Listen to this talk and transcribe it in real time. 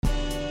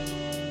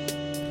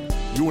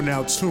You are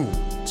now tuned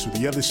to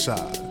The Other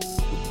Side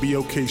with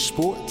BOK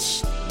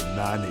Sports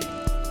 980.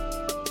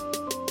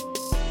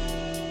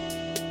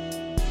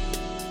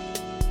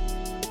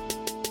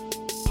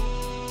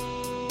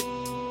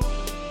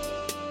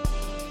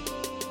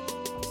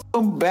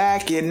 Welcome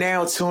back. You're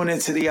now tuning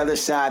to The Other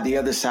Side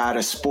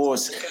of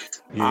Sports.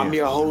 Yeah. I'm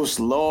your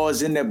host,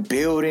 Laws in the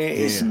building.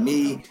 It's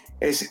me.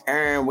 It's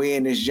Aaron. We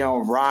in this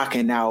joint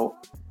rocking out.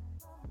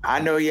 I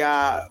know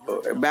y'all,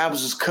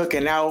 Babs was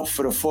cooking out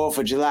for the 4th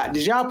of July.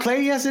 Did y'all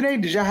play yesterday?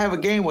 Did y'all have a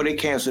game where they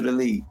canceled the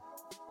league?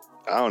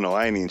 I don't know.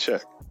 I ain't even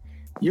check.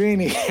 You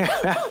ain't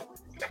even...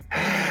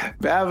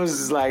 Babs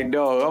is like,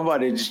 dog, I'm about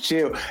to just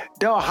chill.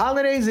 Dog,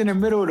 holidays in the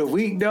middle of the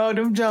week, dog,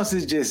 them jumps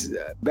is just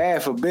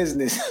bad for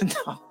business.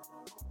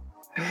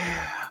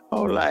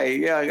 I'm like,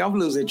 yeah, I'm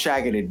losing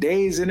track of the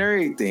days and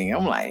everything.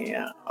 I'm like,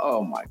 yeah,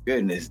 oh my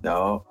goodness,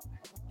 dog.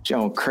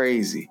 Jump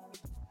crazy.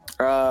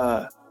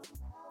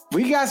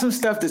 We got some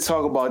stuff to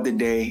talk about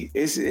today.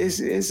 It's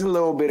a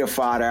little bit of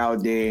fodder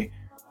out there.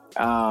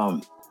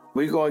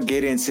 We're going to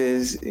get into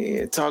this,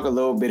 talk a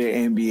little bit of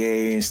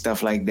NBA and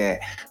stuff like that.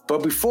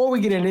 But before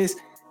we get in this,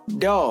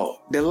 dog,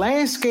 the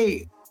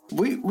landscape,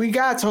 we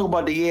got to talk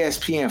about the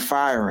ESPN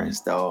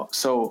firings, dog.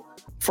 So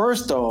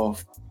first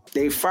off,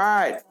 they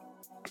fired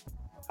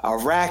a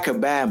rack of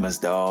Bamas,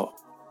 dog.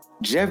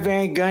 Jeff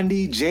Van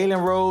Gundy,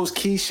 Jalen Rose,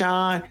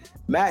 Keyshawn,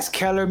 Max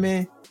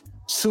Kellerman,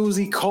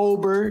 Susie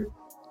Colbert,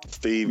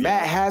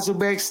 Matt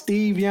Hasselbeck,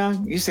 Steve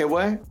Young. You said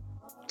what?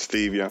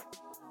 Steve Young.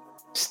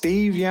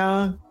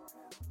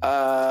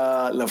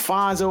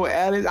 LaFonso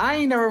Ellis. I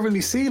ain't never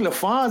really seen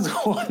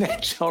LaFonso on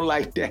that show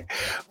like that.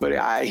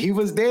 But he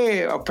was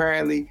there,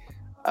 apparently.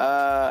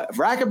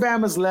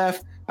 Rackabama's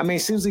left. I mean,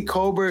 Susie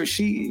Colbert,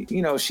 she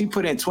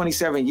put in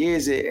 27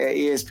 years at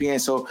ESPN,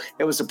 so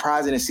it was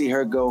surprising to see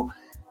her go.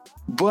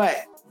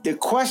 But the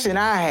question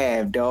I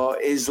have, dog,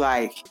 is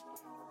like,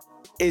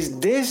 is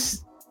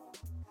this...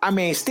 I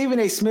mean, Stephen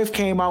A. Smith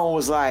came out and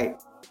was like,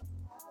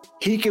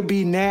 he could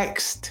be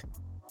next.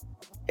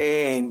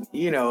 And,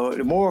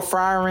 the more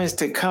firings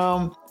to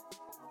come.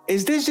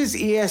 Is this just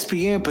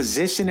ESPN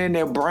positioning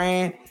their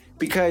brand?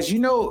 Because,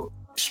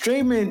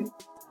 streaming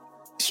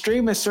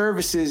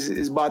services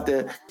is about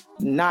to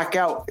knock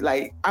out.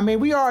 Like, I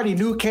mean, we already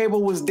knew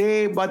cable was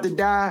dead, about to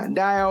die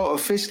out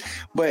officially.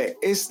 But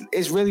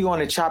it's really on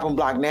the chopping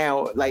block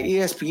now. Like,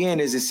 ESPN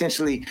is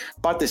essentially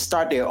about to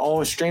start their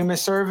own streaming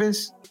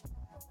service,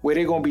 where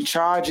they're going to be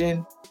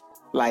charging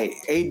like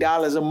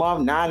 $8 a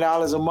month,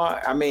 $9 a month.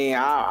 I mean,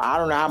 I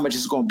don't know how much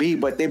it's going to be,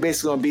 but they're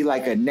basically going to be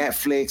like a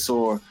Netflix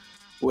or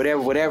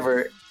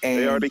whatever. And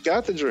they already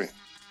got the dream.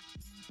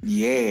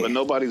 Yeah. But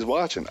nobody's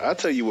watching. I'll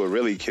tell you what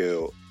really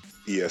killed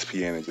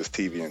ESPN and just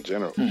TV in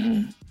general.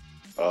 Mm-hmm.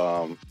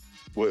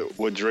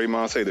 What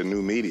Draymond say, the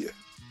new media.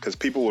 Because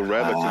people would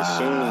rather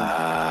consume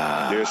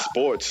their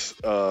sports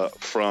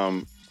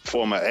from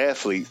former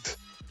athletes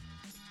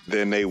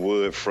than they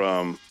would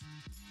from...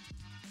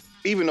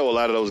 Even though a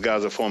lot of those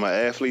guys are former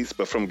athletes,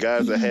 but from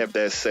guys that have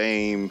that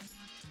same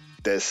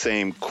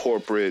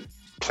corporate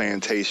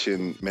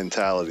plantation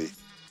mentality,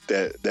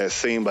 that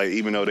seemed like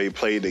even though they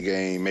played the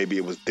game, maybe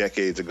it was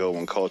decades ago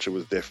when culture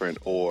was different,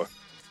 or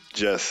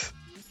just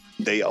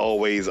they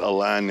always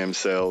align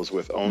themselves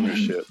with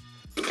ownership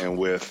and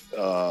with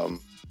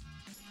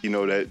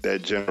that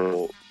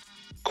general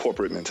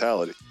corporate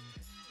mentality.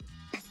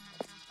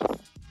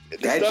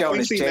 That stuff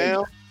we see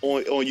now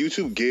on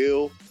YouTube,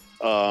 Gil.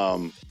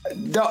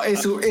 No,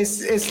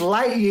 it's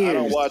light years. I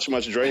don't watch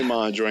much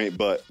Draymond drink,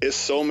 but it's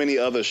so many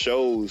other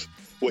shows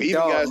where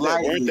even guys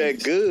that weren't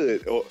that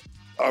good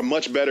are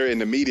much better in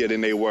the media than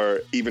they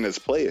were even as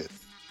players.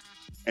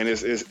 And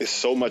it's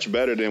so much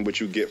better than what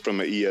you get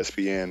from an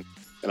ESPN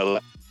and a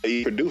lot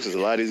of producers. A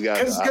lot of these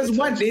guys, because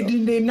what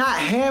they're not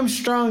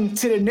hamstrung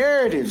to the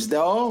narratives,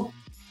 dog.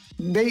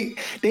 They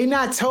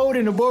not told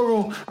in the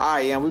boardroom, all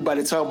right, yeah, we about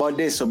to talk about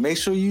this, so make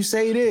sure you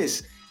say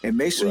this and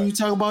make sure you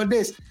talk about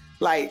this.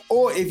 Like,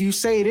 or if you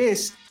say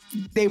this,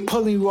 they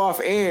pulling you off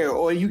air,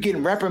 or you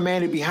getting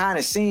reprimanded behind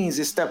the scenes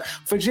and stuff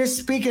for just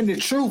speaking the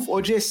truth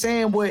or just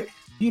saying what,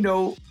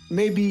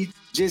 maybe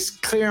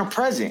just clear and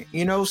present,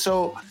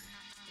 so.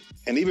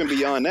 And even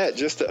beyond that,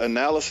 just the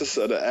analysis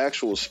of the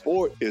actual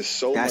sport is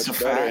so much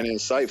better and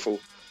insightful.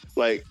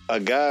 Like a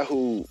guy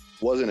who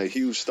wasn't a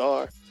huge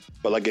star,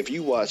 but like if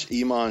you watch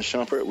Iman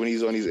Shumpert when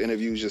he's on these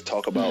interviews, just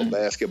talk about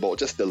basketball,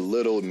 just the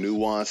little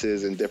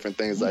nuances and different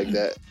things like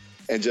that.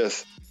 And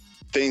just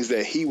things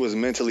that he was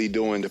mentally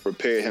doing to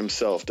prepare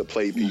himself to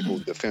play people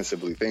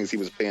defensively, things he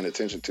was paying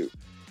attention to.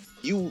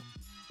 You,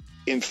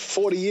 in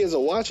 40 years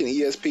of watching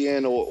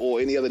ESPN or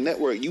any other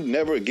network, you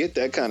never get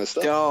that kind of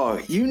stuff.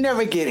 Dog, you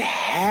never get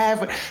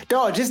half.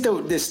 Dog, just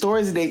the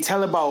stories that they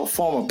tell about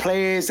former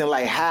players and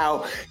like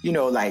how,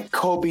 like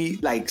Kobe,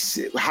 like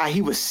how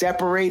he was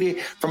separated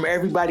from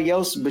everybody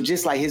else, but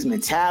just like his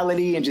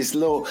mentality and just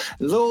little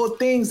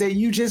things that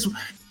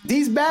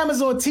these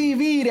Bamas on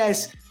TV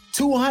that's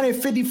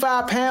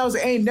 255 pounds,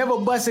 ain't never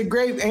busted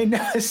grape, ain't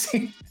never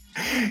seen,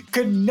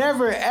 could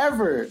never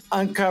ever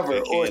uncover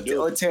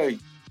or tell you.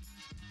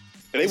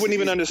 And they wouldn't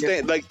even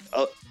understand. Like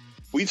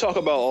we talk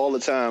about all the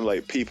time,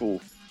 like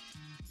people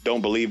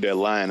don't believe their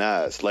lying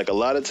eyes. Like a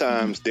lot of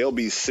times they'll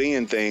be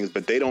seeing things,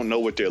 but they don't know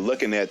what they're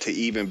looking at to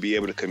even be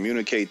able to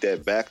communicate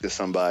that back to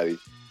somebody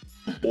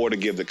or to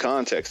give the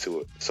context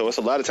to it. So it's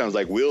a lot of times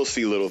like we'll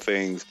see little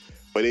things,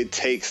 but it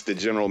takes the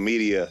general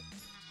media,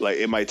 like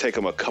it might take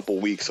them a couple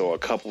weeks or a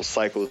couple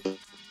cycles.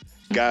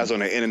 Guys on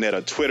the internet or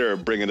Twitter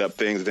bringing up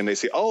things, and then they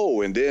say, oh,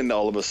 and then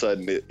all of a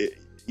sudden,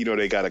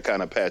 they got to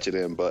kind of patch it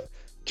in. But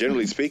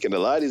generally speaking, a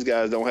lot of these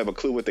guys don't have a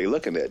clue what they're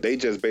looking at. They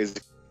just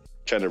basically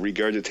trying to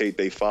regurgitate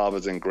their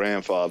fathers and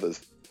grandfathers'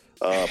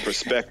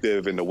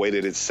 perspective and the way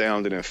that it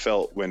sounded and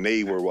felt when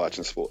they were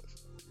watching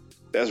sports.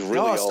 That's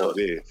really all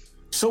it is.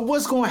 So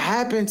what's going to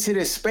happen to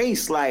this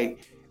space?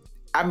 Like,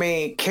 I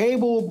mean,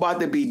 cable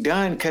about to be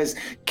done because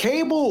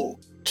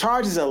cable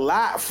charges a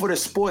lot for the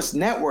sports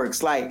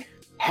networks. Like,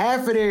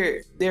 half of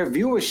their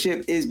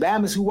viewership is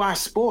Bammers who watch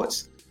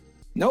sports.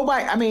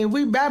 Nobody, I mean,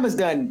 Bammers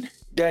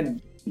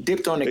done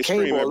dipped on the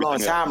cable a long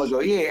time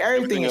ago. Yeah,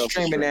 everything is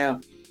streaming now.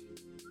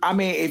 I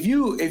mean, if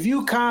you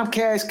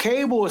Comcast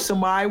cable or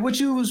somebody, what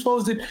you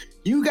supposed to?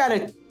 You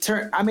gotta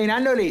turn. I mean, I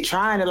know they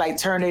trying to like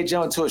turn their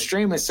junk to a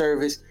streaming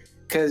service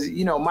because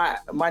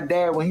my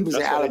dad when he was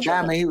in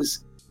Alabama, he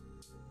was.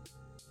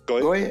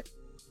 Go ahead.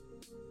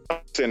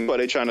 And but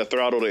they trying to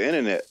throttle the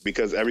internet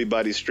because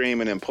everybody's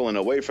streaming and pulling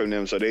away from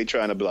them, so they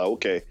trying to be like,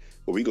 okay,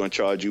 well, we gonna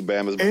charge you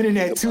Bama's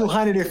internet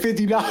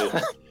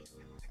 $250.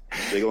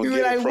 They gonna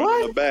get it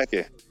from the back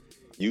end.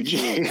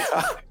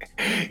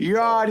 You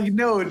already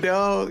know,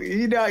 dog.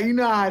 You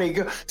know how they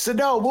go. So,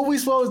 dog, what we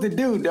supposed to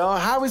do, dog?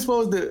 How we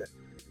supposed to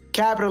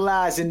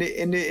capitalize in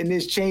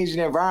this changing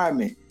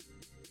environment?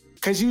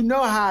 Because you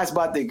know how it's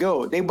about to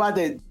go. They about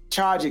to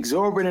charge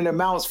exorbitant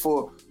amounts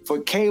for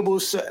cable,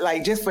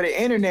 like just for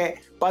the internet,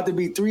 about to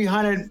be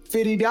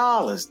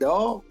 $350,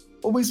 dog.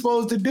 What we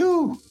supposed to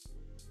do?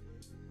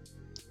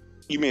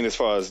 You mean as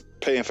far as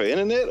paying for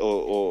internet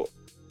or?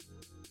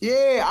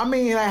 Yeah, I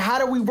mean, like, how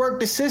do we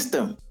work the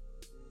system?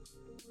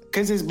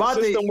 Because it's about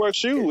the system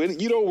works you.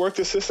 You don't work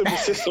the system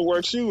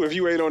works you if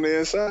you ain't on the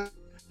inside.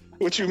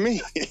 What you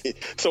mean?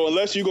 So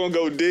unless you're going to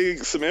go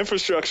dig some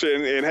infrastructure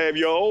and have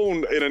your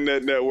own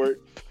internet network,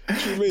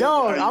 what you mean?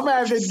 Dog, I'm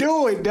going to have to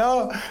do it,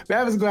 dog.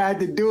 Bama's going to have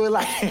to do it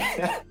like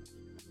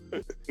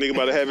Nigga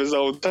about to have his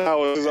own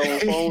tower, his own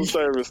phone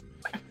service.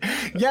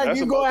 Yeah,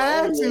 you going to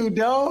have to,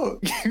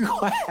 dog. You going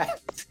to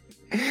have to.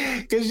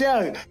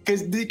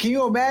 Cause can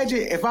you imagine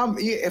if I'm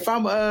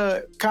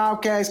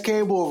Comcast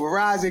cable or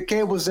Verizon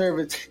cable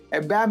service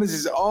and Bama's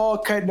is all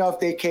cutting off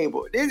their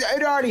cable?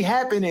 It already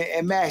happened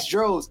in mass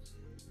droves.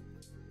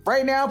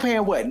 Right now, I'm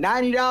paying what,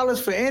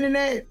 $90 for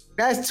internet?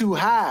 That's too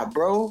high,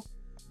 bro.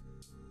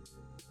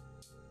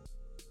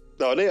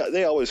 No,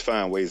 they always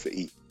find ways to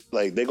eat.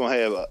 Like they're gonna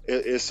have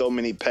it's so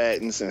many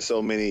patents and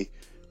so many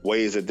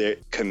ways that they're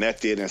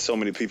connected and so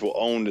many people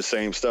own the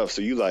same stuff.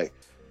 So you like,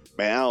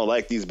 man, I don't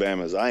like these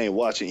Bammers. I ain't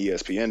watching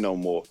ESPN no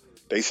more.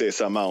 They said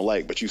something I don't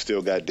like, but you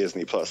still got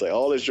Disney Plus. Like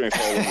all this drink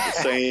fall under the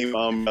same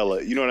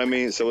umbrella. You know what I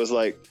mean? So it's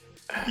like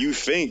you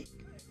think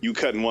you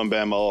cutting one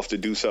Bama off to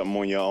do something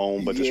on your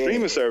own, but the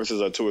streaming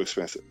services are too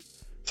expensive.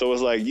 So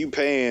it's like you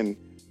paying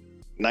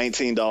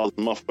 $19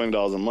 a month,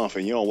 $20 a month,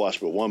 and you don't watch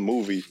but one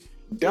movie.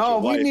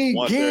 Dog, we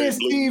need Giz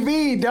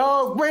TV,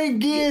 dog. Bring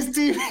Giz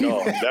TV.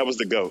 No, that was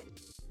the GOAT.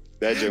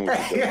 That joint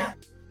was the GOAT.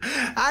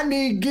 I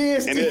need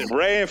Giz TV. And it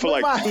ran for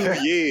like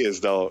 2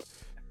 years, dog.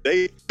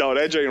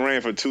 That joint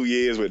ran for 2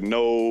 years with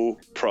no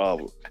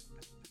problem.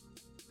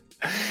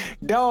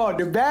 Dog,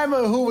 the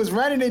Bama who was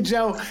running the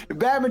joke, the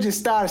Bama just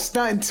started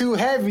stunting too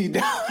heavy,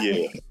 dog.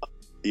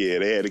 Yeah,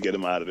 they had to get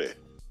him out of there.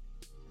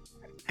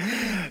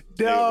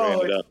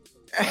 Dog.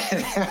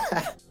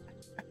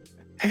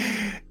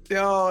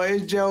 Dog,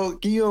 it's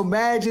joke. Can you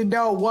imagine,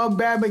 dog, one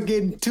Bama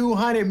getting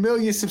 200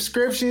 million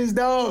subscriptions,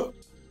 dog,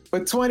 for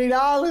 $20?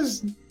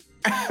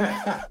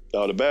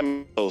 Dog, the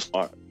Bama is so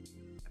smart.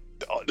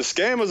 The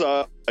scammers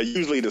are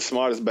usually the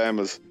smartest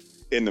Bamas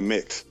in the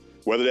mix.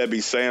 Whether that be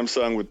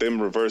Samsung with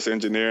them reverse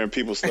engineering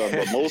people stuff,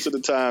 but most of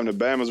the time the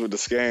Bamas with the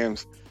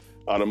scams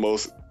are the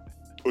most,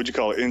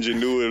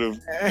 ingenuitive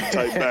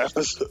type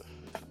Bamas.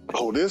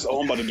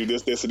 I'm about to do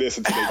this, and this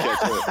until they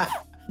catch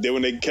up. Then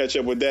when they catch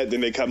up with that,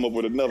 then they come up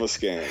with another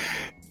scam.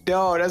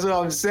 Dog, that's what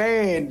I'm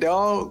saying,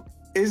 dog.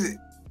 It's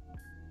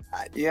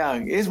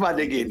about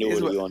to get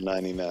on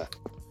 99.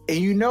 And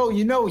you know,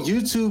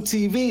 YouTube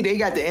TV, they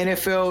got the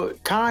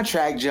NFL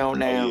contract joint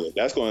now. Oh, yeah.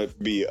 That's going to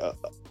be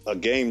a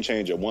game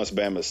changer once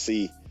Bama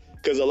see,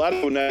 because a lot of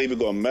people not even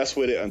going to mess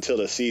with it until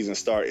the season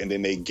start, and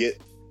then they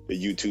get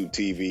the YouTube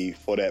TV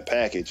for that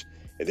package,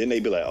 and then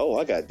they be like, oh,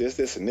 I got this,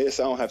 and this.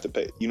 I don't have to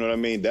pay. You know what I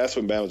mean? That's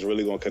when Bama's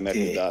really going to connect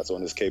the dots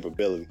on his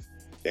capabilities,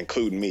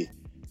 including me,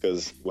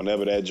 because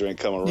whenever that drink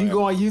come around, you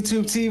go on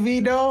YouTube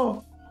TV,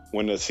 dog.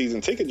 When the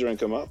season ticket drink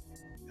come up.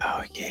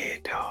 Oh yeah,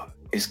 dog,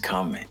 it's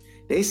coming.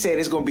 They said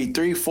it's going to be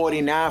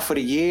 $349 for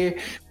the year,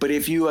 but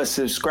if you a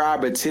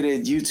subscriber to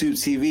the YouTube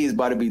TV, it's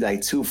about to be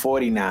like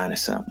 $249 or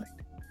something.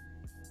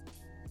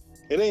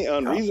 It ain't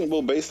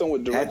unreasonable based on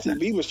what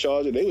DirecTV was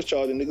charging. They was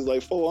charging niggas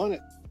like $400.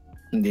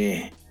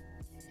 Yeah.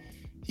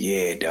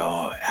 Yeah,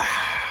 dog.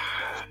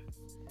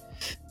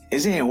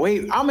 Is it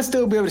wait? I'ma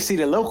still be able to see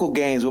the local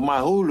games with my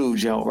Hulu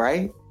jump,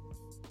 right?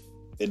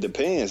 It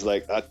depends.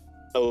 Like I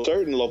know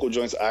certain local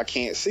joints I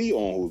can't see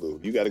on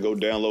Hulu. You got to go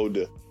download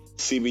the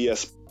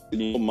CBS.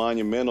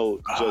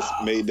 Monumental just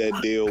made that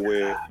deal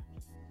where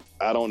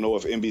I don't know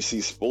if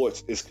NBC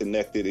Sports is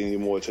connected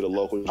anymore to the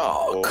local.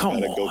 Oh, come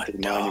on, go through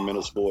dog.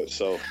 Monumental Sports.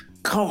 So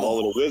Come all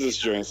on. of the Wizards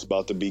joints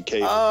about to be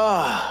cable.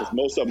 'Cause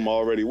most of them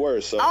already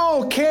were. So I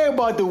don't care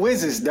about the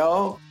Wizards,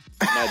 dog.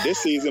 not this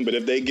season, but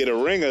if they get a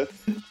ringer,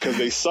 because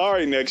they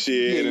sorry next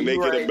year, and then they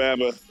get a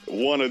Bama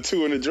 1 or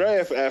 2 in the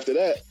draft after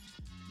that.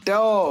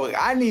 Dog,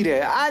 I need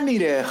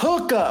a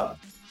hookup.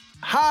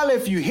 Holla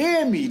if you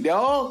hear me,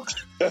 dog.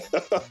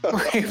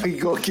 We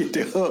go get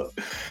the hook.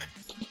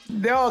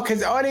 Dog,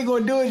 because all they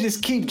gonna do is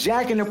just keep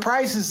jacking the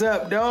prices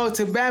up, dog.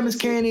 To Bama's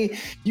Candy,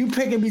 you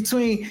picking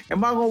between,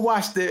 am I gonna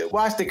watch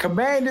the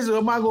Commanders or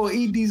am I gonna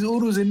eat these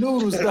oodles and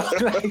noodles,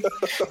 dog? Like,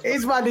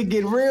 it's about to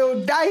get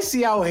real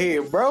dicey out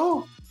here,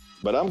 bro.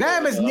 But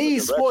Bama's need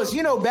sports.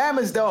 You know,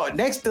 Bama's, dog,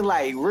 next to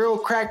like real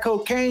crack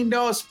cocaine,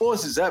 dog,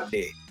 sports is up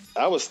there.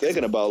 I was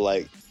thinking about,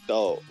 like,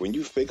 dog, when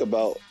you think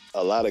about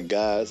a lot of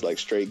guys, like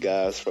straight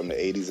guys from the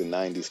 80s and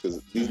 90s,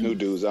 because these new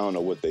dudes, I don't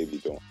know what they be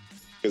doing.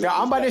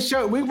 Yeah,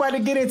 we about to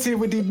get into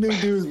what these new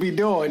dudes be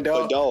doing,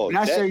 dog. But dog, and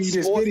I'll show you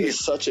this sport video.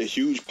 is such a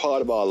huge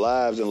part of our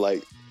lives, and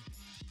like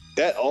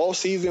that all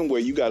season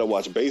where you got to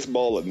watch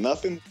baseball or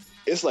nothing,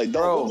 it's like,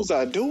 dog, what was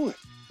I doing?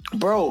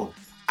 Bro,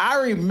 I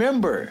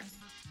remember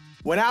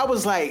when I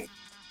was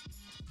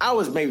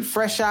maybe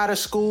fresh out of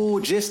school,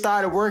 just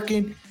started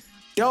working.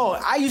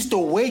 Dog, I used to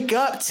wake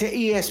up to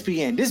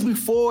ESPN. This is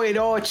before it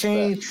all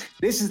changed.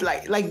 This is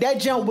like that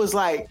jump was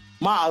like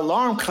my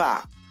alarm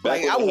clock.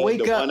 Like I would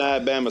wake the up.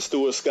 One-eyed Bama,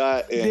 Stuart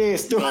Scott, and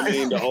Stuart. You know what I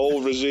mean, the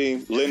old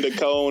regime, Linda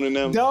Cohn and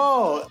them.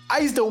 Dog, I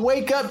used to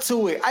wake up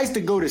to it. I used to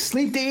go to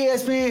sleep to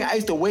ESPN. I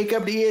used to wake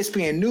up to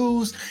ESPN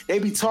News. They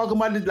be talking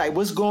about it, like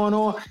what's going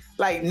on.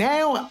 Like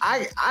now,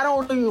 I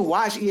don't even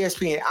watch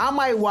ESPN. I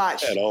might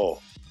watch at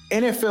all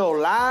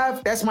NFL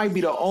Live. That might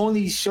be the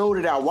only show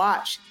that I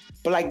watch.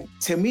 But like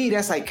to me,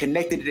 that's like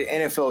connected to the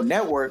NFL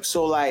Network.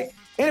 So like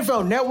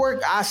NFL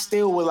Network, I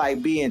still would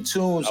like be in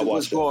tune to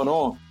what's going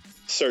on.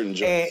 Certain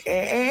jokes.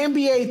 And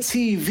NBA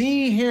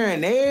TV here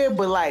and there,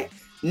 but like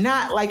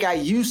not like I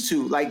used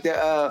to. Like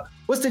the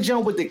what's the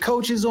jump with the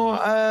coaches on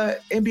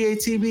NBA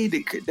TV?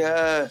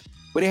 The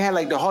where they had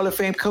like the Hall of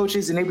Fame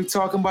coaches and they be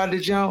talking about the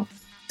jump,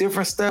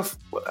 different stuff.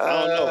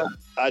 I don't know.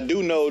 I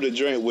do know the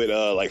joint with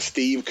like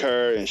Steve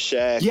Kerr and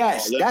Shaq.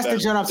 Yes, that's the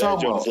joint I'm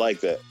talking about. Like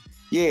that.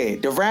 Yeah,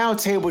 the round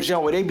table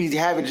jump where they be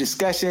having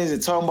discussions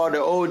and talking about the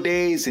old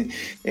days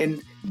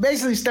and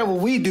basically stuff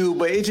what we do,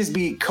 but it just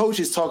be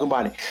coaches talking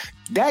about it.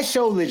 That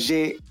show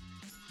legit,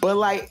 but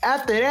like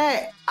after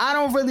that, I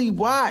don't really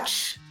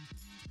watch.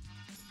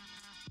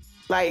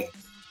 Like,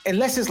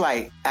 unless it's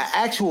like an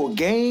actual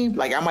game,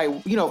 like I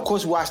might, you know, of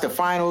course we watch the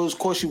finals, of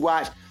course you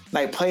watch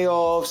like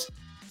playoffs,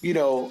 you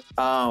know.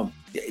 Now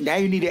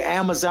you need the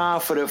Amazon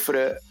for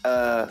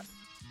the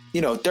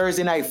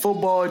Thursday night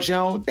football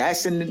jump.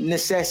 That's a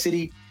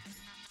necessity.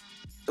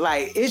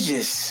 Like,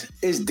 it's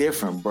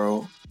different,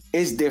 bro.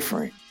 It's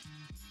different.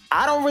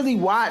 I don't really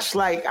watch,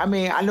 like, I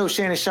mean, I know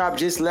Shannon Sharp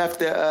just left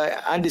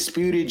the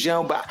Undisputed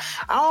jump, but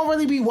I don't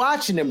really be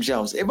watching them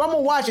jumps. If I'm going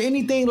to watch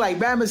anything like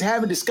Bama's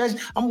having discussion,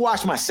 I'm going to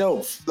watch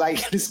myself,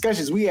 like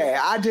discussions we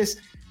had.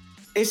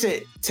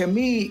 To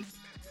me,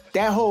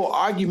 that whole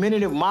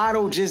argumentative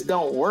model just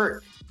don't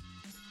work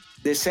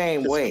the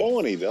same way. It's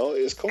corny, though.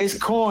 It's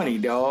corny,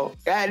 dog.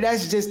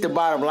 That's just the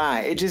bottom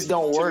line. It just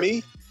don't work. To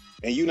me,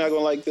 and you're not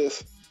going to like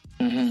this,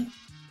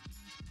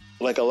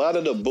 like a lot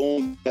of the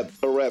boom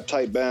rap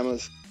type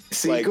Bamas,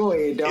 see, like, go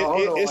ahead, dog.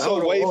 It's a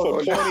way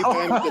for corny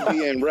Bamas to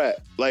be in rap.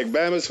 Like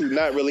Bamas who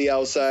not really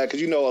outside,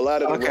 because you know a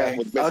lot of the rap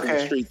was basically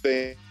the street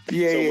thing.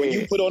 Yeah, when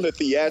you put on the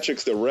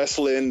theatrics, the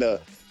wrestling,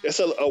 it's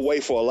a way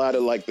for a lot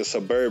of like the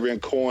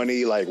suburban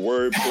corny, like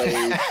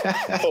wordplay,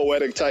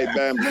 poetic type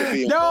Bamas to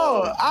be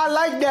involved. No, I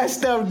like that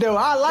stuff though.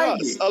 I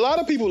like it. A lot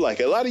of people like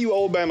it. A lot of you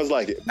old Bamas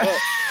like it.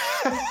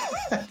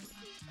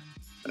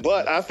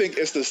 But I think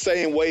it's the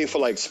same way for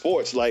like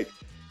sports. Like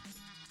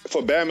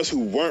for Bamas who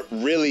weren't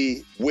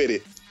really with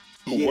it,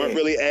 who weren't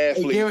really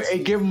athletes,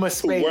 give them a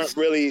space. Who weren't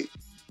really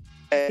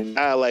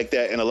like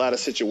that in a lot of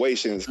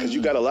situations, because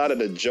you got a lot of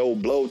the Joe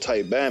Blow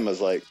type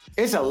Bamas. Like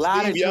it's a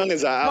lot Steve of Young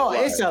is an outlier.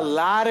 No, it's a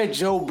lot of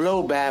Joe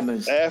Blow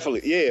Bamas.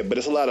 Athlete, yeah, but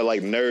it's a lot of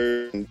like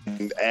nerd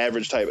and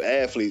average type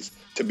athletes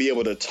to be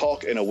able to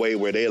talk in a way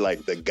where they're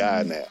like the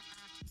guy now.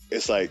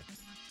 It's like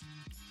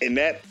in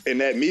that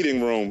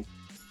meeting room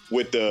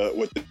with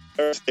the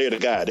they're the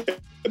guy. They're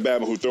the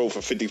Bama who throw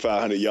for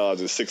 5,500 yards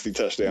and 60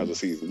 touchdowns a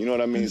season. You know what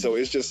I mean? So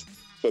it's just,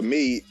 for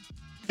me,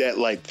 that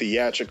like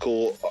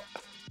theatrical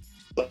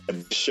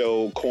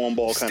show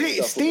cornball kind of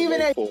stuff.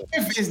 Stephen A.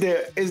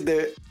 Smith is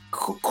the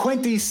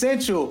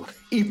quintessential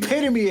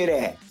epitome of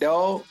that,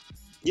 dog.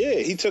 Yeah,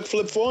 he took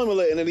Flip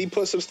Formula and then he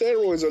put some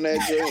steroids on that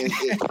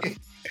joint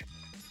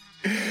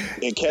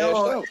and cashed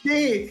out.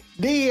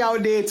 He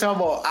out there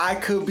talking about I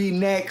could be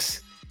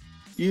next.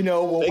 You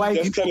know, when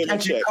white people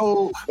catch a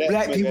cold,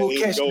 black people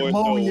catch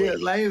pneumonia.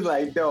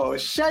 Like, dog,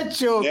 shut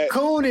your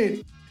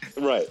cooning.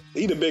 Right.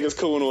 He the biggest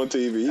coon on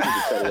TV. He need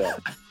to cut it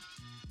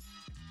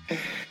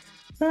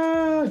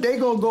out. They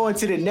gonna go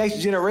into the next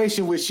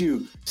generation with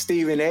you,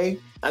 Stephen A.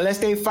 Unless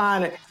they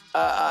find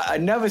a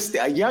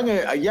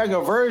younger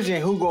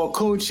version who gonna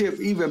coon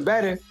chip even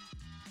better.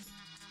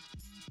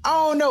 I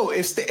don't know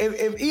if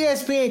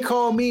ESPN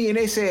called me and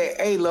they said,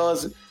 "Hey,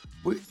 Laws,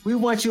 we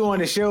want you on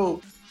the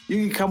show.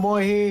 You can come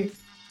on here."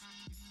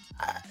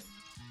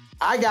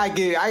 I gotta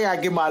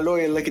get my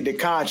lawyer look at the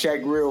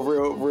contract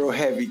real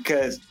heavy,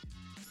 because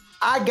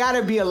I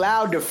gotta be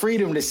allowed the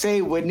freedom to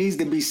say what needs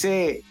to be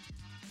said.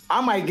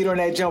 I might get on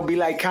that jump, be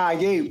like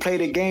Kanye, play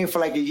the game for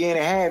like a year and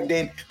a half,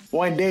 then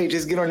one day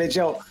just get on the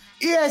jump.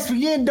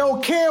 ESPN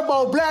don't care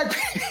about black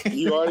people.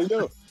 You already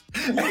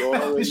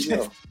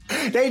know.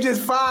 They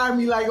just fired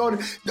me like,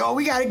 no,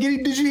 we gotta get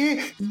it. Did you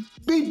hear?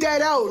 Beat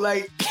that out.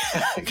 Like,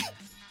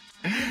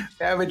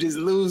 Bama just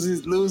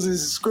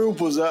loses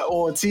scruples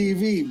on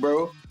TV,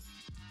 bro.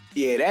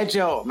 Yeah, that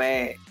jump,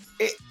 man.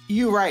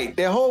 You're right.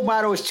 The whole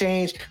model has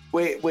changed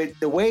with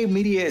the way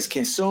media is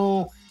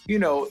consumed. You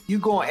know, you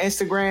go on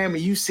Instagram and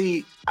you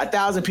see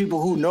 1,000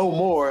 people who know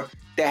more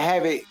that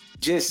have it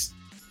just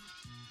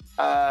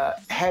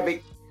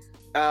packaged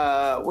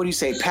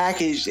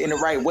in the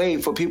right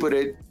way for people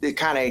to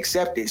kind of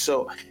accept it.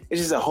 So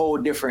it's just a whole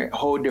different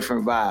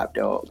vibe,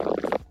 dog.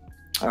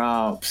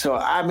 So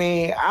I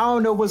mean, I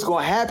don't know what's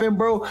gonna happen,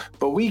 bro.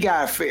 But we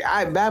got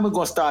Bama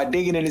gonna start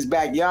digging in his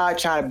backyard,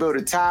 trying to build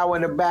a tower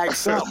in the back,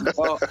 something.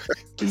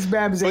 These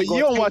Bama's ain't. But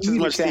you don't watch as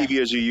much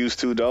TV as you used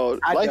to, dog.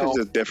 Life is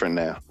just different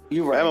now.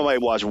 You're right. Bama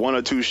might watch one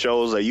or two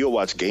shows. Like you'll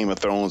watch Game of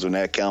Thrones when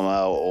that come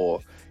out, or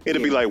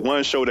it'll be like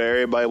one show that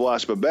everybody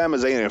watch. But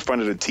Bama's ain't in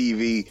front of the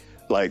TV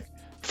like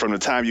from the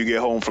time you get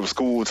home from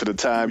school to the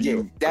time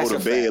you go to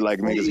bed, like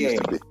niggas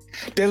used to be.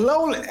 The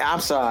low, I'm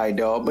sorry,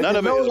 dog, but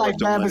the low like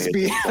Bama's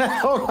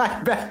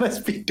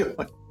be doing.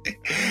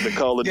 The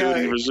Call of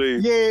Duty regime.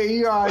 Yeah,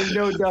 you already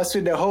know, dog.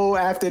 Spend the whole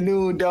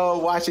afternoon,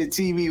 dog, watching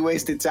TV,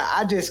 wasting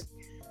time.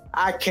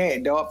 I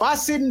can't, dog. If I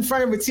sit in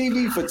front of a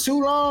TV for too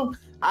long,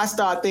 I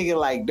start thinking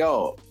like,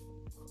 dog,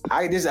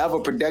 there's other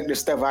productive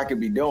stuff I could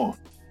be doing.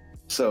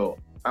 So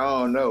I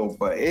don't know,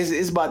 but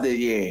it's about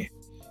the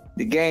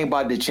game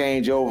about to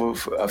change over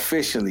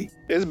officially.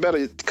 It's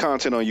better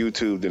content on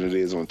YouTube than it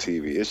is on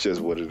TV. It's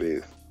just what it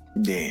is.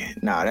 Yeah,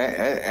 no,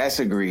 that's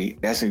agreed.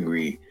 That's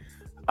agreed.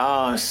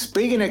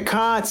 Speaking of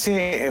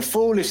content and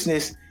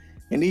foolishness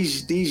and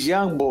these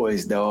young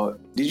boys, dog.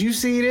 Did you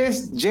see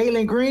this?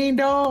 Jalen Green,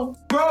 dog?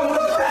 Bro,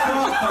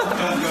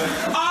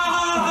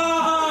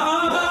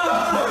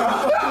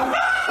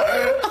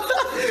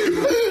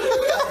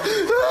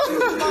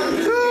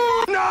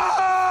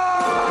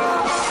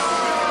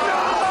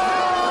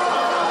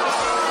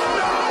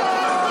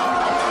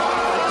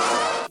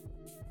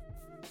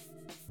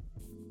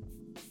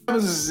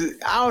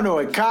 I don't know,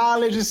 in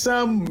college or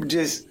something,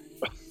 just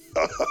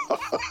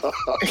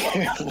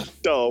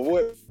dog,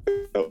 what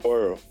in the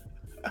world?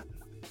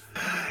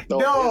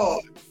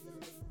 No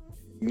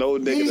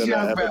nigga that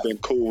I've ever been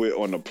cool with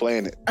on the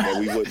planet that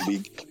we wouldn't be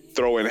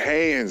throwing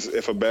hands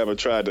if a Bama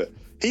tried to.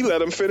 He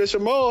let him finish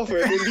him off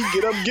and then he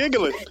get up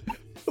giggling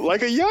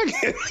like a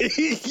youngin'.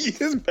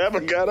 His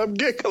Bama got up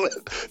giggling.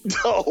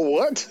 Dog,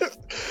 what?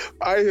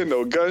 I ain't hear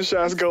no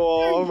gunshots go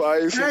off. I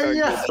ain't seen nothing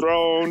get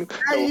thrown.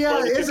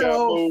 It's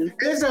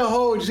a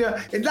whole joke.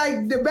 It's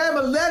like the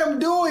Bama let him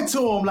do it to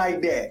him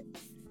like that.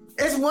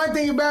 It's one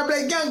thing about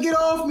like, get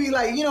off me,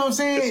 like, you know what I'm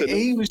saying? And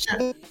he was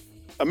trying.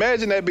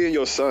 Imagine that being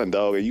your son,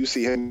 dog, and you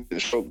see him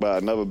get stroked by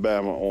another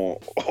Bama on.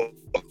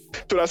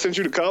 That's what I sent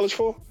you to college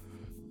for?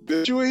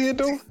 Did you in here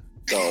doing?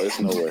 No, it's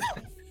no way.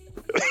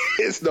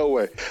 It's no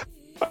way.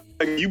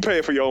 You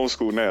pay for your own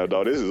school now,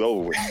 dog. This is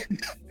over with.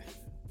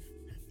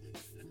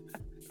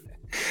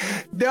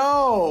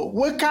 No,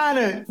 what kind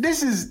of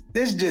this is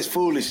just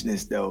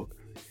foolishness though.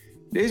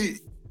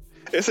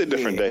 It's a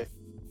different day.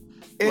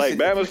 Like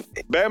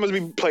Bama's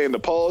be playing the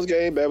pause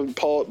game, but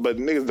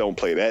niggas don't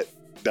play that.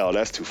 No,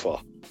 that's too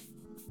far.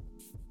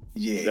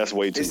 Yeah, that's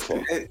way too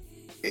far.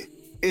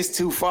 It's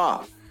too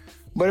far.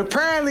 But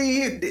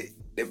apparently,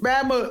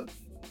 Bama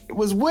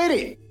was with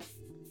it.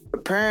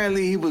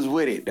 Apparently, he was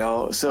with it,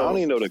 dog. So I don't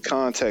even know the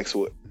context.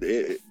 I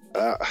don't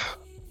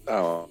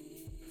know.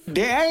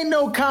 There ain't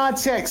no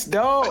context,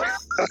 dog.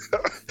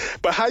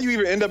 But how you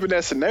even end up in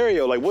that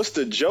scenario? Like, what's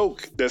the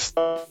joke that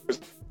starts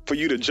for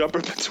you to jump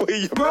in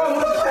between your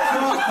bro?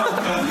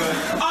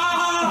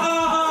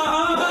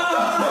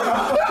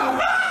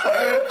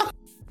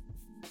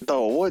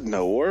 Dog, what in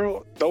the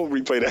world? Don't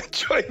replay that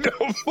joint no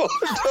more,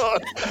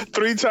 dog.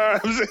 3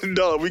 times and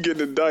dog, we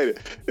getting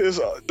indicted.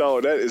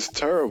 Dog, that is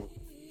terrible.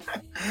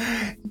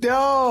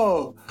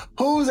 Dog,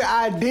 whose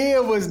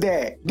idea was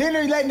that? Then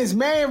they letting this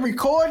man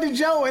record the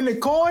joint in the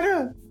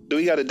corner? Do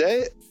he got a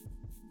dad?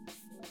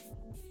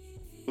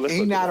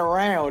 He not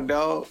around,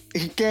 dog.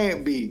 He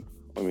can't be.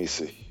 Let me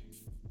see.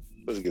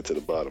 Let's get to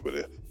the bottom of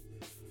this.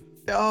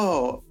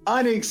 Dog,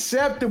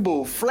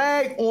 unacceptable.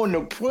 Flag on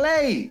the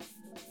play.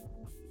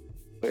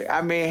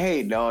 I mean,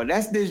 hey, dog,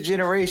 that's this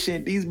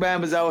generation. These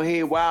Bama's out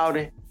here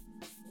wilding.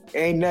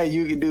 Ain't nothing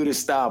you can do to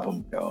stop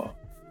them, dog.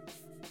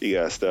 You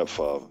got a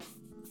stepfather.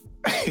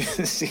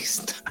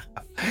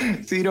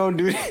 See, don't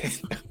do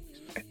that.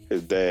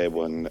 His dad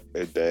wasn't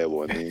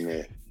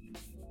in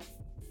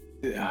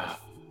there.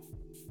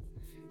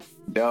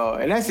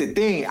 Dog, and that's the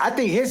thing. I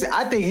think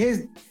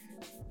his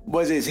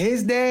was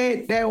his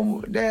dad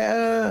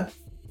that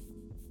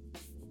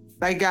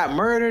like got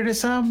murdered or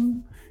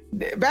something.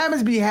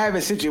 Bama's be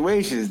having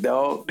situations,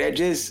 dog, that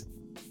just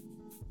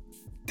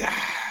I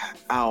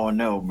don't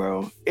know,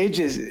 bro. It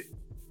just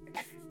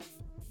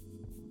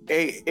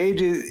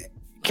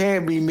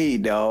can't be me,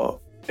 dog.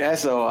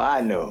 That's all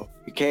I know.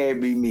 It can't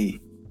be me.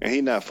 And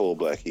he not full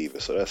black either,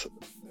 so that's a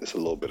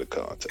little bit of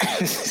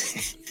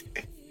context.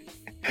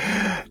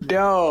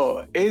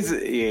 Dog, it's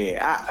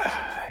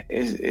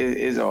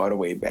all the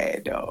way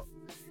bad, dog.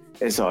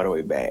 It's all the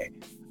way bad.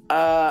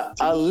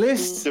 A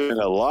list in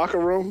a locker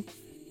room,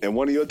 and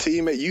one of your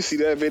teammates, you see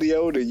that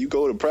video, then you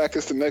go to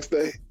practice the next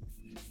day.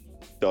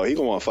 Dog, he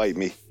gonna want to fight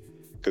me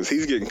because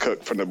he's getting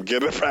cooked from the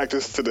beginning of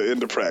practice to the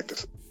end of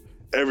practice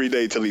every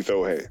day till he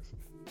throw hands.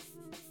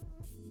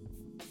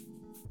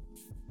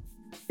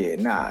 Yeah,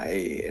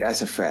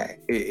 that's a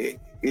fact. It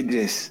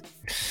just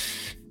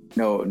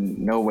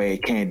no way.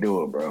 Can't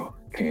do it, bro.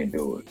 Can't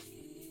do it.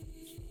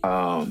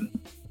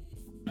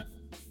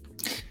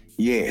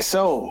 Yeah.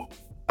 So,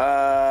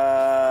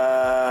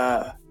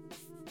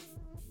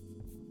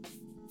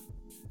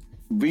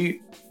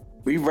 we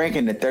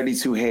ranking the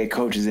 32 head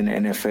coaches in the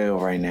NFL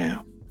right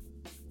now.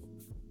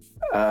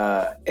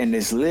 In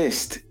this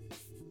list,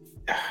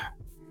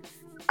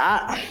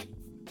 I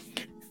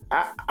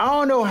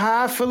don't know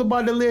how I feel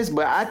about the list,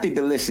 but I think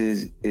the list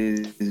is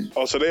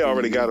oh, so they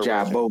already got a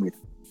ranking.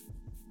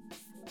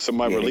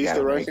 Somebody released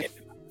the ranking?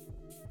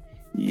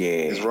 Yeah.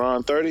 Is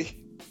Ron 30?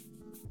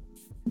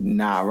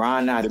 Nah,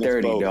 Ron not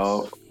 30,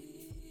 dog.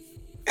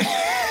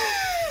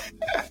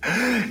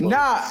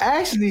 Nah,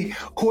 actually,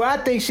 who I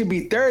think should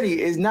be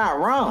 30 is not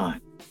Ron.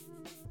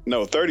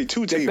 No,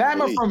 32 teams.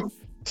 Bama from.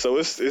 So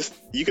it's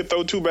you could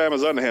throw two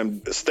Bamas under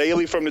him.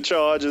 Staley from the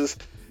Chargers.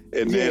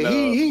 And then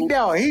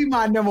he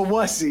my number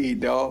one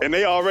seed, dog. And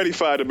they already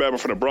fired the Bama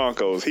from the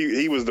Broncos.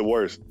 He was the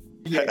worst.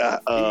 Yeah,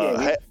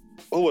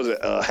 who was it?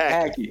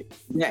 Hackett.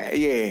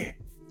 Yeah.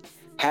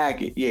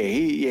 Hackett.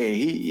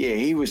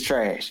 He was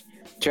trash.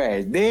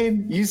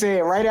 Then you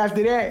said right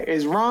after that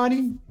is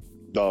Ronnie.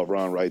 Dog,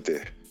 Ron right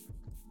there.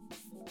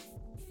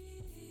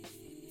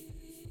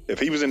 If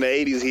he was in the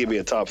 80s, he'd be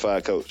a top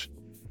 5 coach.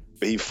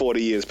 But he's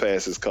 40 years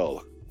past his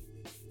color.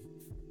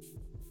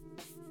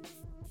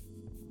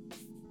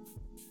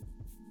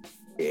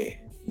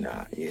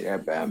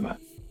 That Bama.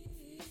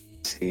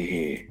 See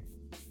here.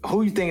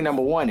 Who you think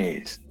number one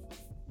is?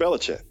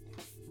 Belichick.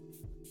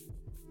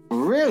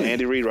 Really?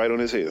 Andy Reid right on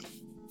his heels.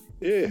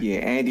 Yeah. Yeah,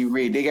 Andy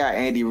Reid. They got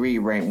Andy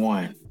Reid ranked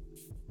 1.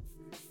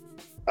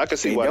 I can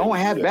see they why don't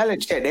have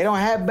Belichick. They don't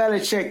have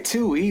Belichick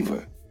 2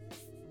 either.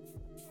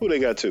 Who they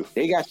got 2?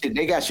 They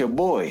got your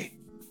boy.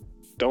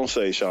 Don't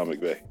say Sean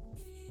McVay.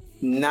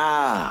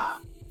 Nah.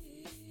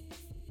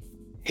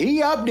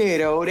 He up there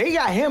though. They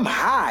got him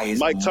high.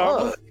 Mike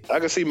Tomlin. I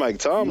can see Mike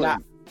Tomlin. Nah,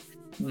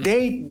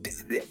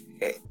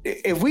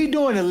 if we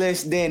doing a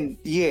list, then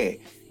yeah,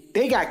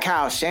 they got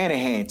Kyle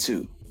Shanahan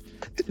too.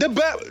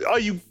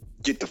 You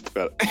get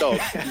the dog.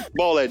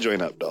 Ball that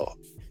joint up, dog.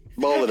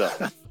 Ball it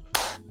up.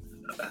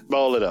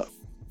 Ball it up.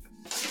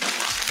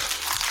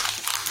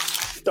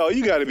 Dog,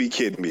 you got to be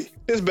kidding me.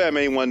 This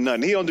Batman ain't won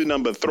nothing. He don't do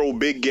nothing but throw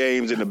big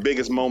games in the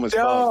biggest moments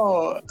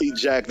possible. He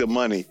jacked the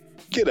money.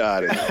 Get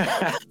out of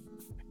here.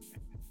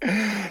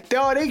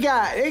 Dog, they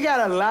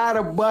got a lot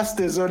of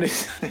busters on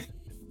this.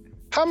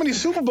 How many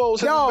Super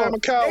Bowls has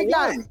Bama Kyle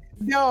won?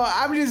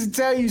 I'm just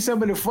telling you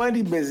some of the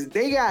funny business.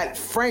 They got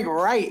Frank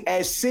Wright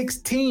at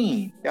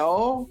 16,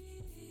 yo.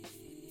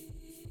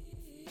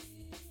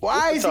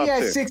 Why is he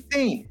at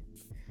 16?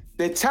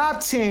 The top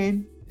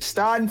 10,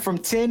 starting from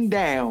 10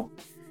 down,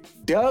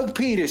 Doug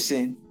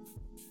Peterson,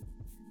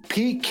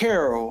 Pete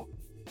Carroll,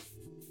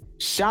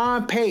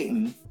 Sean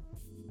Payton,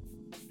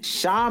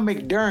 Sean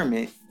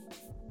McDermott,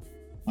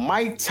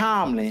 Mike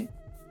Tomlin,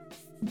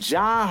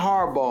 John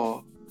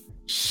Harbaugh,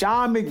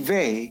 Sean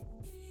McVay,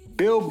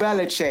 Bill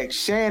Belichick,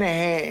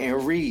 Shanahan,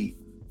 and Reed.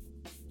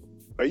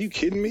 Are you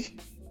kidding me?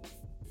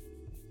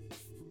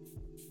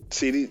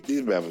 See,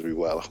 these Bama's be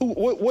wild.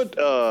 What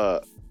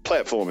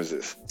platform is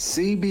this?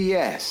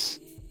 CBS.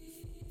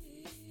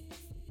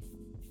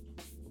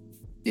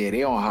 Yeah,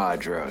 they on hard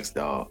drugs,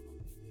 dog.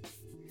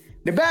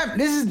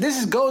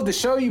 This goes to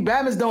show you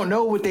Bama's don't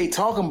know what they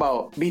talking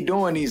about. Be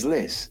doing these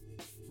lists.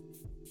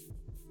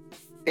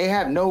 They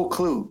have no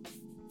clue.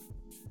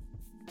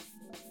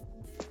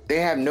 They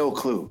have no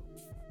clue.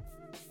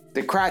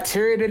 The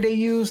criteria that they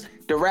use,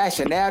 the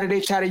rationale that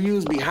they try to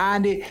use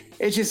behind it,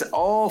 it's just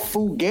all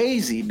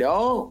fugazi,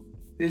 dog.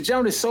 The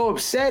jump is so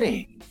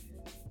upsetting.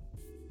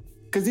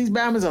 Because these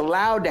Bama's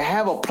allowed to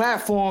have a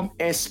platform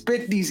and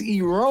spit these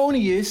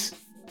erroneous.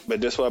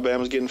 But that's why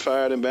Bama's getting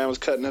fired and Bama's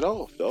cutting it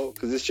off, dog.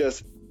 Because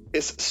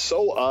it's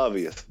so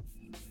obvious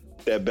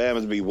that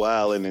Bama's be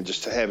wilding and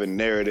just having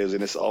narratives,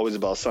 and it's always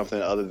about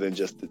something other than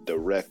just the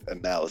direct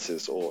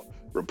analysis or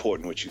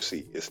reporting what you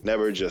see. It's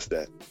never just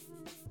that.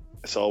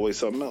 It's always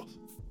something else.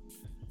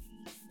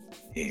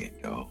 Yeah,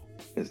 no.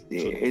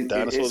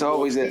 It's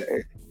always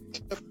a...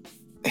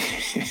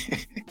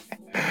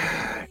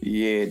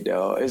 Yeah,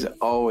 dog. It's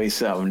always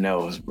something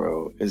else,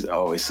 bro. It's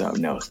always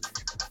something else.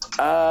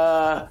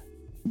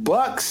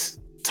 Bucks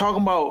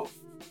talking about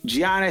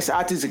Giannis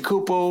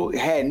Antetokounmpo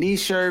had knee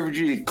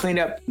surgery to clean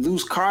up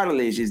loose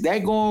cartilage. Is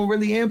that going to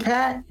really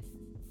impact?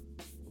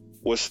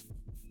 It's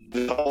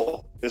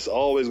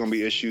always going to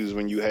be issues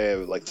when you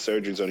have like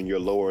surgeries on your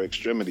lower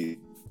extremity.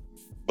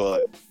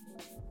 But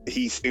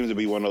he seems to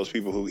be one of those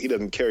people who he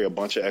doesn't carry a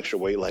bunch of extra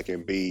weight like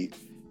Embiid.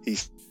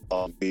 He's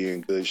be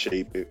in good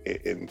shape,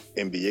 in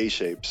NBA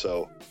shape.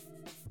 So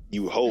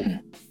you hope,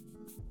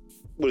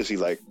 what is he,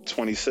 like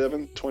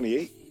 27,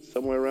 28,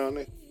 somewhere around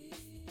there?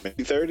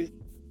 Maybe 30?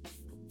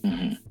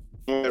 In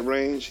that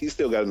range. He's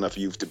still got enough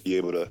youth to be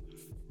able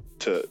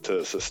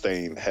to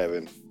sustain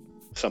having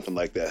something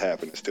like that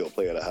happen and still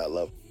play at a high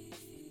level.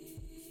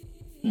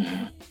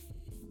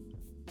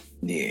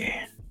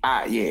 Yeah.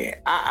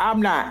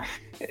 I'm not.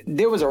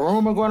 There was a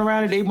rumor going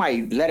around that they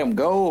might let him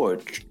go or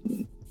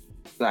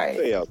like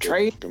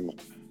trade.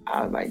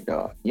 I was like,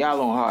 dog,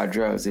 y'all on hard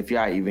drugs if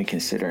y'all even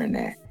considering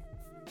that.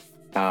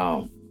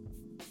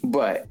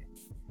 But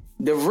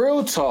the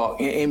real talk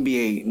in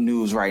NBA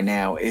news right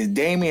now is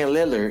Damian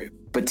Lillard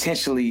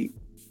potentially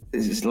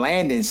is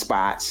landing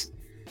spots.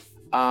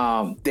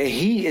 The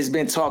Heat has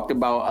been talked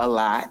about a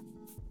lot,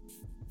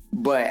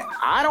 but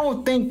I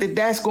don't think that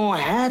that's going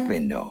to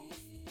happen though.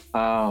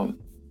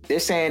 They're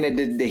saying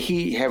that the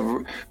Heat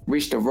have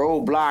reached a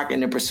roadblock in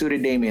the pursuit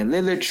of Damian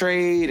Lillard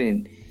trade,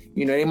 and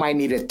they might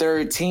need a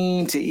third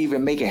team to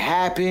even make it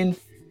happen.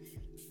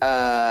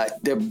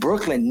 The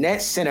Brooklyn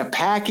Nets sent a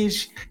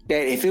package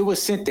that if it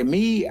was sent to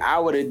me, I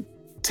would have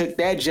took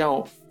that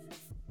jump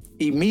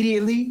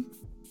immediately.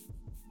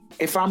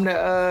 If I'm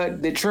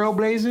the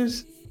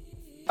Trailblazers,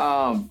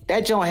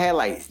 that jump had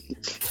like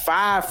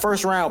 5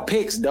 first-round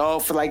picks,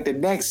 dog, for like the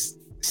next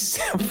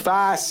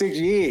 5-6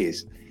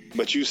 years.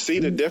 But you see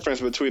the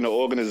difference between an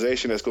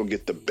organization that's going to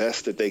get the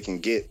best that they can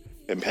get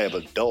and have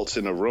adults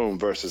in the room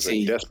versus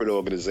a desperate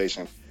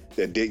organization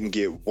that didn't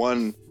get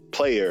one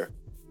draft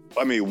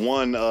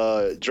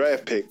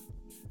pick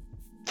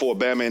for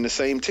Bama in the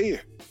same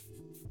tier.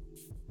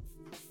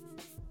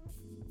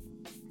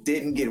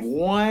 Didn't get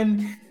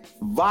one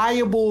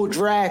viable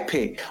draft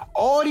pick.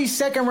 All these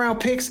second round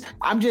picks,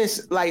 I'm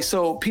just like,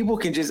 so people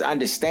can just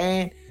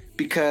understand,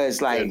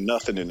 because like there's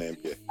nothing in the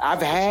NBA.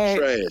 I've had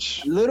a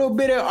little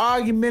bit of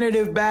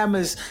argumentative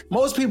Bamas.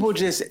 Most people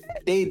just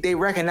they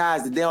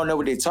recognize that they don't know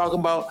what they're talking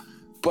about.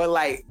 But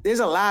like, there's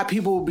a lot of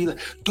people who be like,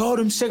 dog,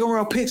 them second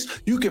round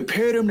picks, you can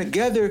pair them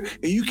together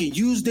and you can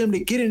use them to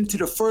get into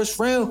the first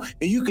round,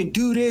 and you can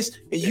do this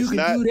and you can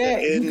do that.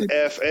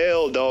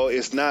 NFL, dog,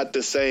 it's not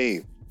the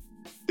same.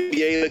 The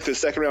NBA looks at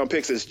second round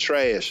picks as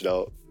trash,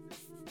 dog.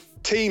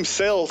 Teams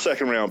sell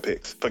second round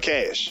picks for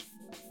cash.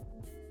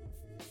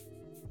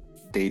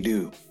 They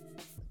do.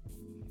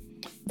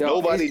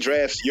 Nobody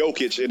drafts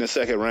Jokic in the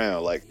second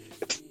round. Like,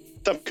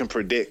 something can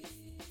predict.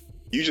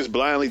 You just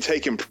blindly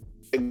take him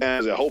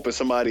and hoping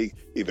somebody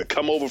either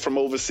come over from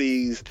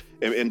overseas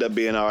and end up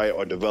being all right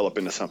or develop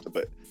into something.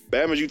 But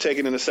Bama's you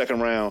taking in the second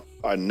round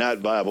are not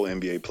viable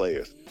NBA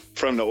players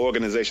from the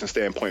organization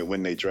standpoint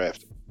when they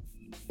draft.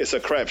 It's a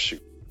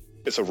crapshoot.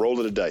 It's a roll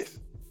of the dice.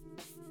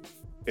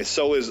 And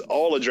so is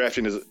all the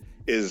drafting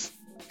is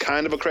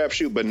kind of a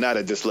crapshoot, but not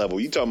at this level.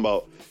 You talking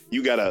about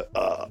you got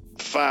a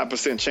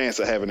 5% chance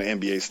of having an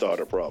NBA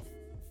starter problem.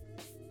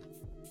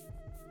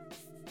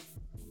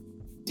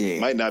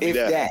 Yeah, might not be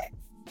that.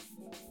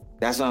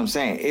 That's what I'm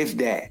saying. If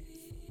that,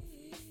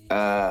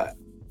 I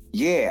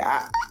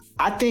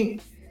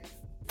think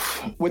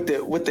with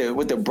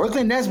the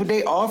Brooklyn Nets, what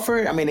they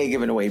offered, I mean, they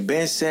giving away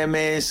Ben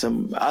Simmons,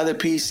 some other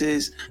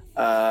pieces.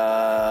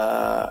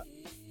 I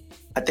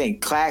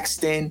think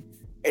Claxton,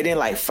 and then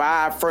like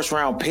 5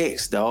 first-round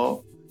picks,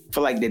 dog,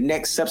 for like the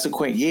next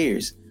subsequent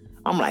years.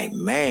 I'm like,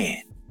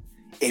 man,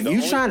 if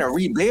you're trying to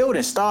rebuild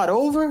and start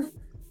over,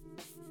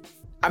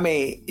 I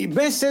mean,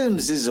 Ben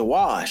Simmons is a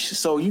wash,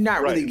 so you're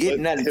not really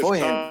getting nothing for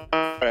him.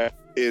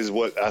 Is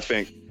what I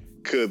think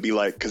could be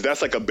like, because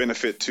that's like a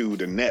benefit to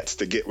the Nets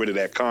to get rid of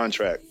that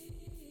contract.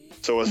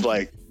 So it's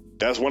like,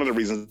 that's one of the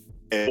reasons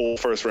full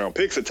first-round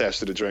picks attached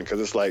to the drink,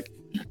 because it's like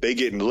they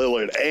getting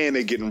Lillard and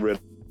they getting rid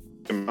of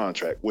the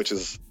contract, which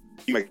is,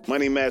 you make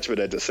money match, but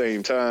at the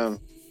same time,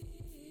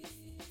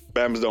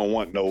 Bama's don't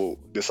want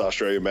this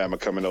Australian Bama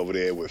coming over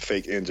there with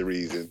fake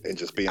injuries and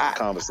just being a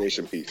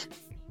conversation piece.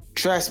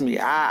 Trust me,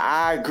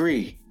 I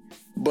agree.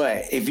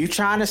 But if you're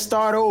trying to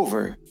start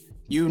over,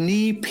 you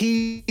need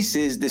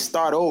pieces to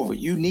start over.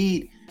 You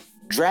need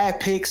draft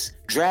picks,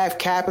 draft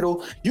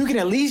capital. You can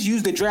at least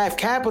use the draft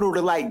capital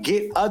to like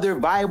get other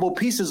viable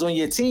pieces on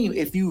your team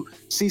if you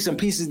see some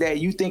pieces that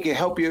you think can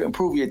help you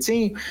improve your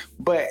team.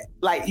 But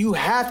like, you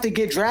have to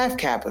get draft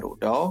capital,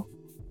 dog.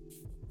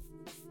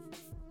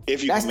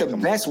 That's the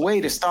best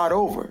way to start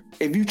over.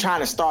 If you're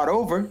trying to start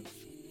over.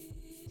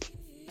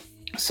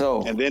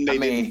 So and then they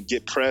didn't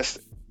get pressed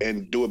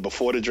and do it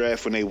before the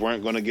draft when they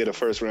weren't going to get a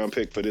first round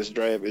pick for this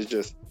draft. It's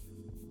just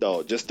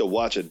to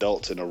watch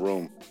adults in a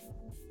room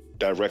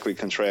directly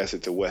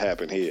contrasted to what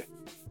happened here.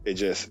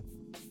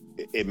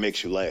 It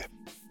makes you laugh.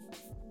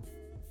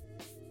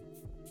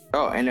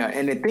 Oh,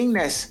 and the thing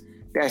that's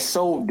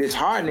so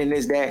disheartening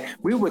is that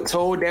we were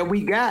told that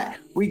we got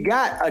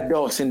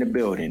adults in the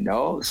building,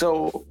 though.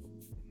 So,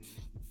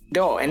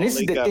 and this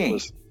is the thing.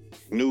 Was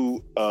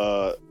new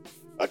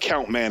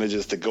account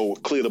managers to go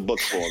clear the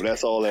books for them.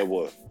 That's all that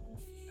was.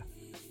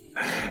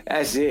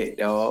 That's it,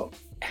 dog.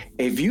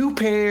 If you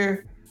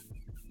pair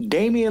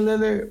Damian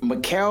Lillard,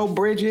 Mikal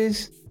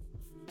Bridges,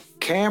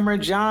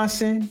 Cameron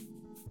Johnson,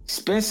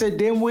 Spencer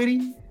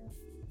Dinwiddie,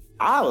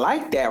 I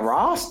like that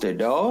roster,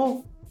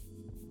 dog.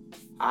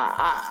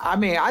 I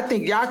mean, I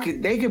think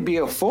they could be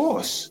a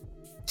force.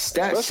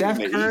 Steph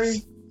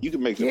Curry. You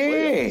can make the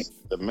playoffs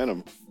the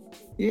minimum.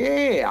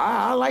 Yeah,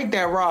 I like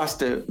that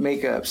roster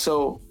makeup.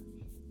 So,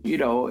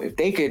 if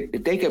they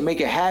could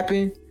make it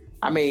happen,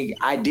 I mean,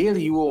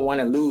 ideally you would want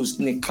to lose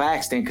Nick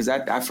Claxton because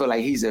I feel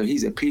like he's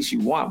a piece you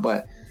want,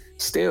 but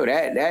still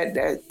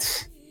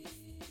that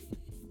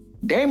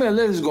Damian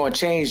Lillard is going to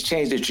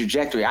change the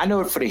trajectory. I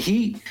know for the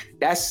Heat,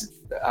 that's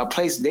a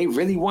place they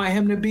really want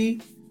him to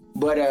be,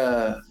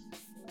 but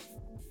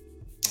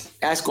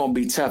that's going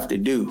to be tough to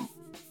do.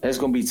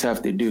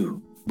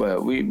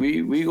 But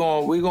we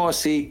gonna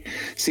see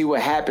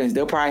what happens.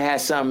 They'll probably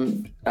have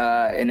something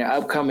in the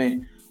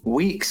upcoming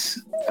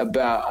weeks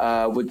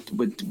about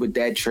with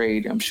that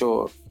trade. I'm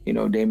sure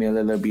Damian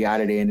Lillard will be out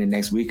of there in the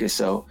next week or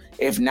so.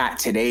 If not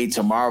today,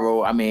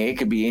 tomorrow. I mean, it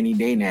could be any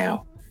day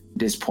now. At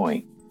this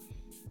point,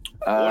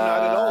 or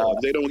not at all.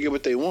 If they don't get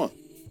what they want,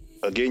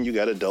 again, you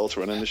got adults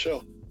running the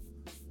show.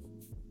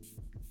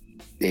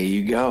 There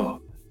you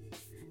go.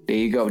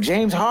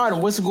 James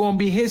Harden, what's going to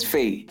be his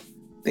fate?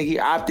 I think he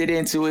opted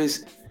into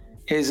his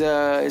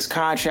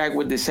contract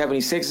with the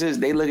 76ers.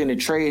 They looking to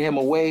trade him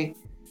away.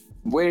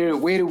 Where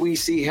do we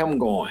see him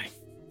going?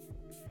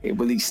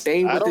 Will he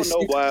stay with the Sixers? I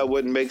don't know why it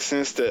wouldn't make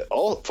sense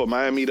for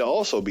Miami to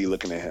also be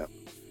looking at him,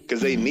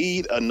 because they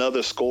need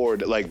another scorer,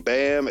 like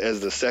Bam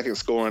as the second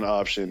scoring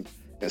option,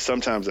 and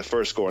sometimes the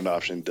first scoring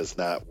option does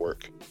not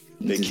work.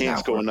 They can't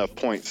score enough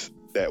points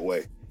that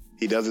way.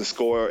 He doesn't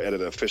score at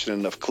an efficient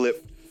enough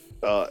clip.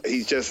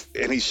 He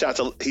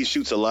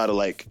shoots a lot of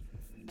like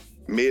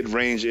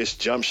mid-range-ish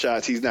jump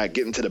shots. He's not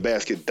getting to the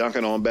basket,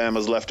 dunking on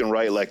Bama's left and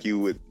right like you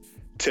would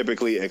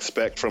typically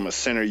expect from a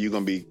center you're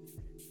going to be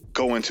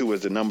going to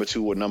as the number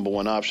 2 or number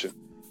 1 option.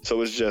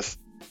 So it's just,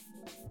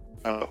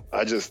 I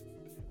don't know.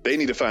 They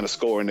need to find a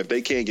scorer, and if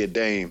they can't get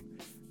Dame,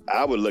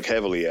 I would look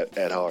heavily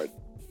at Harden,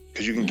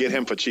 because you can get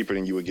him for cheaper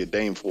than you would get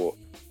Dame for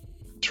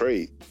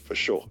trade, for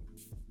sure.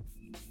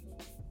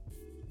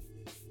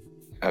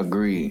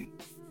 Agreed.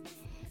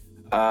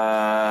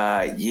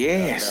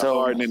 Yeah. So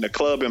Harden in the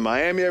club in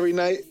Miami every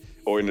night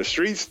or in the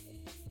streets,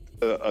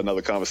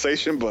 another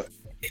conversation. But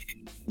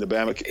the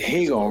Bama,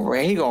 he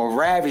gonna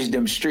ravage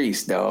them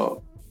streets,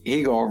 dog.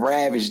 He gonna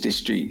ravage the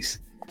streets.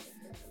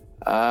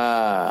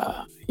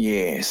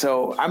 Yeah.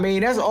 So I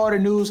mean, that's all the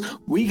news.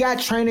 We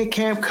got training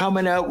camp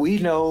coming up. We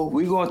know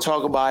we're gonna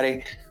talk about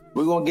it.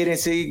 We're gonna get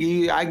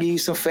into. I give you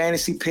some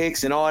fantasy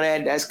picks and all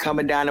that. That's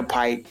coming down the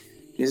pipe.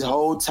 Just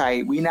hold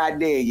tight. We not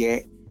there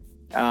yet.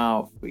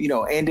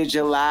 End of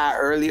July,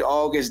 early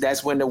August,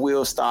 that's when the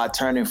wheels start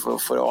turning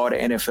for all the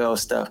NFL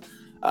stuff.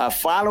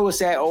 Follow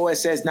us at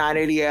OSS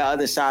 980 at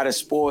Other Side of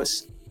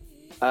Sports.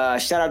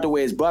 Shout out to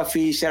Where's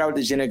Buffy. Shout out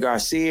to Jenna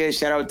Garcia.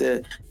 Shout out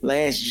to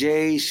Lance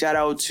J. Shout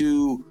out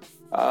to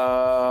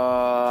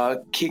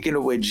Kicking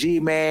It with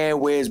G-Man.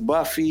 Where's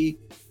Buffy?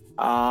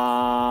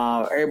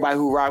 Everybody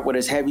who rock with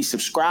us heavy.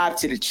 Subscribe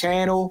to the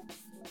channel.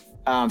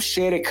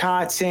 Share the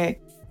content.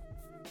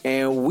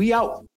 And we out.